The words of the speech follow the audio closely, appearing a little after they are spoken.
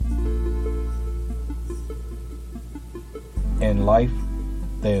In life,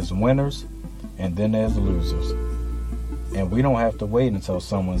 there's winners and then there's losers. And we don't have to wait until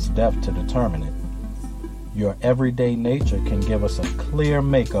someone's death to determine it. Your everyday nature can give us a clear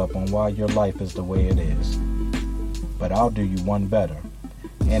makeup on why your life is the way it is. But I'll do you one better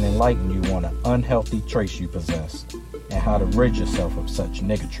and enlighten you on an unhealthy trace you possess and how to rid yourself of such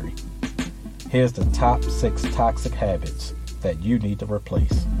niggotry. Here's the top 6 toxic habits that you need to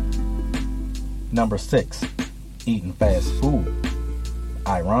replace. Number 6, eating fast food.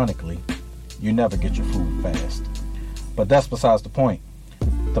 Ironically, you never get your food fast. But that's besides the point.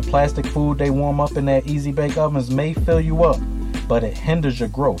 The plastic food they warm up in their easy bake ovens may fill you up, but it hinders your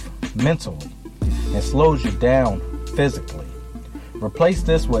growth mentally and slows you down physically. Replace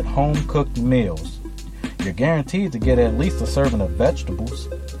this with home-cooked meals. You're guaranteed to get at least a serving of vegetables.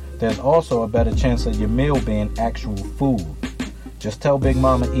 There's also a better chance of your meal being actual food. Just tell Big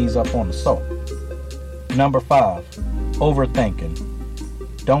Mama ease up on the salt. Number 5,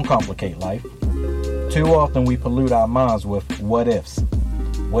 overthinking. Don't complicate life. Too often we pollute our minds with what ifs.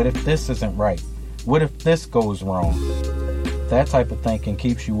 What if this isn't right? What if this goes wrong? That type of thinking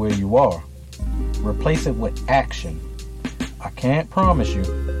keeps you where you are. Replace it with action. I can't promise you,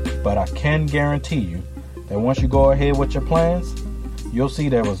 but I can guarantee you that once you go ahead with your plans, you'll see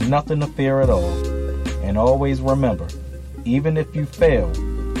there was nothing to fear at all. And always remember, even if you fail,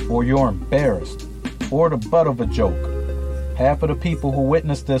 or you're embarrassed, or the butt of a joke, half of the people who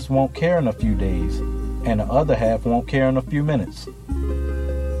witness this won't care in a few days, and the other half won't care in a few minutes.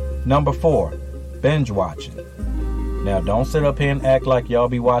 Number 4, binge watching. Now don't sit up here and act like y'all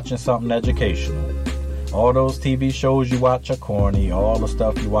be watching something educational. All those TV shows you watch are corny. All the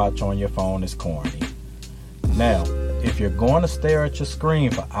stuff you watch on your phone is corny. Now, if you're going to stare at your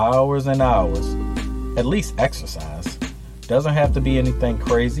screen for hours and hours, at least exercise. Doesn't have to be anything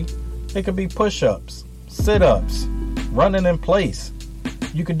crazy. It could be push-ups, sit-ups, running in place.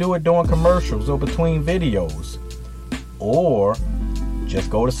 You could do it during commercials or between videos. Or just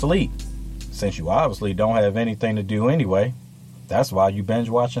go to sleep. Since you obviously don't have anything to do anyway, that's why you binge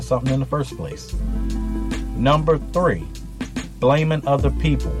watching something in the first place. Number 3, blaming other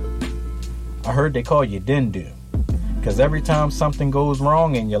people. I heard they call you didn't do. Because every time something goes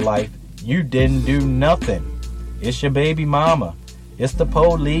wrong in your life, you didn't do nothing. It's your baby mama. It's the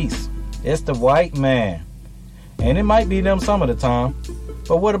police. It's the white man. And it might be them some of the time.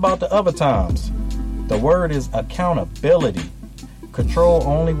 But what about the other times? The word is accountability. Control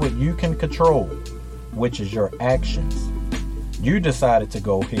only what you can control, which is your actions. You decided to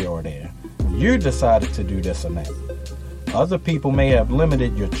go here or there. You decided to do this and that. Other people may have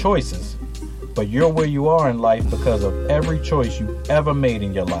limited your choices, but you're where you are in life because of every choice you ever made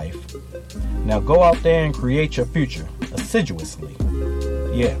in your life. Now go out there and create your future assiduously.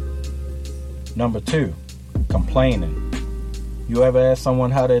 Yeah. Number 2, complaining. You ever ask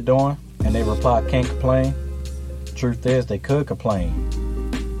someone how they're doing and they reply, can't complain? Truth is, they could complain.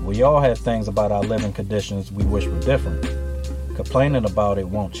 We all have things about our living conditions we wish were different. Complaining about it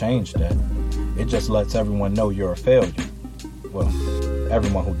won't change that. It just lets everyone know you're a failure. Well,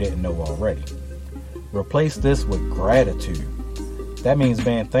 everyone who didn't know already. Replace this with gratitude. That means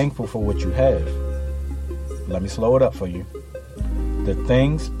being thankful for what you have. Let me slow it up for you. The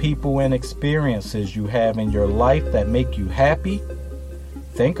things, people, and experiences you have in your life that make you happy,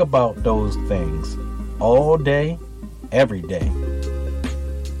 think about those things all day, every day.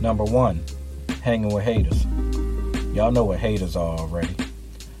 Number 1, hanging with haters. Y'all know what haters are already,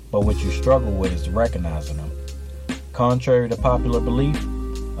 but what you struggle with is recognizing them. Contrary to popular belief,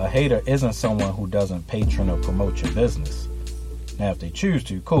 a hater isn't someone who doesn't patron or promote your business. Now, if they choose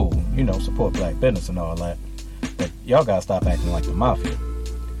to, cool, support black business and all that, but y'all gotta stop acting like the mafia.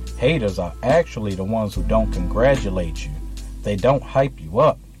 Haters are actually the ones who don't congratulate you. They don't hype you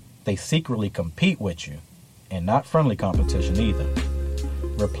up. They secretly compete with you, and not friendly competition either.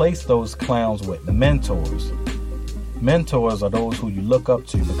 Replace those clowns with mentors. Mentors are those who you look up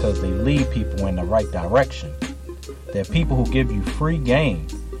to because they lead people in the right direction. They're people who give you free game,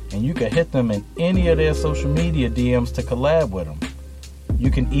 and you can hit them in any of their social media DMs to collab with them. You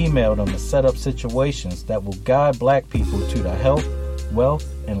can email them to set up situations that will guide black people to the health, wealth,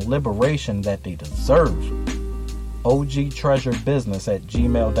 and liberation that they deserve.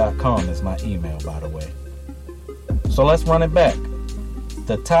 ogtreasurebusiness@gmail.com is my email, by the way. So let's run it back.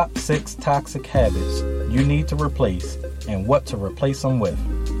 The top 6 toxic habits you need to replace and what to replace them with.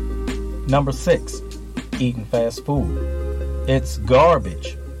 Number 6, eating fast food. It's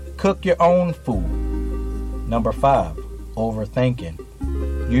garbage. Cook your own food. Number 5, overthinking.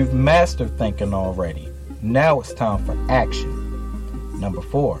 You've mastered thinking already. Now it's time for action. Number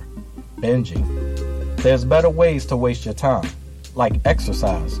 4, binging. There's better ways to waste your time, like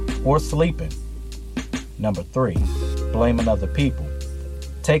exercise or sleeping. Number 3, blaming other people.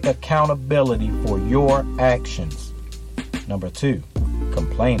 Take accountability for your actions. Number 2,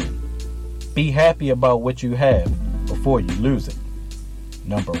 complaining. Be happy about what you have before you lose it.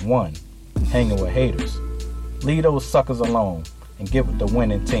 Number 1, hanging with haters. Leave those suckers alone and get with the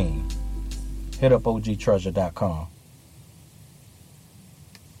winning team. Hit up ogtreasure.com.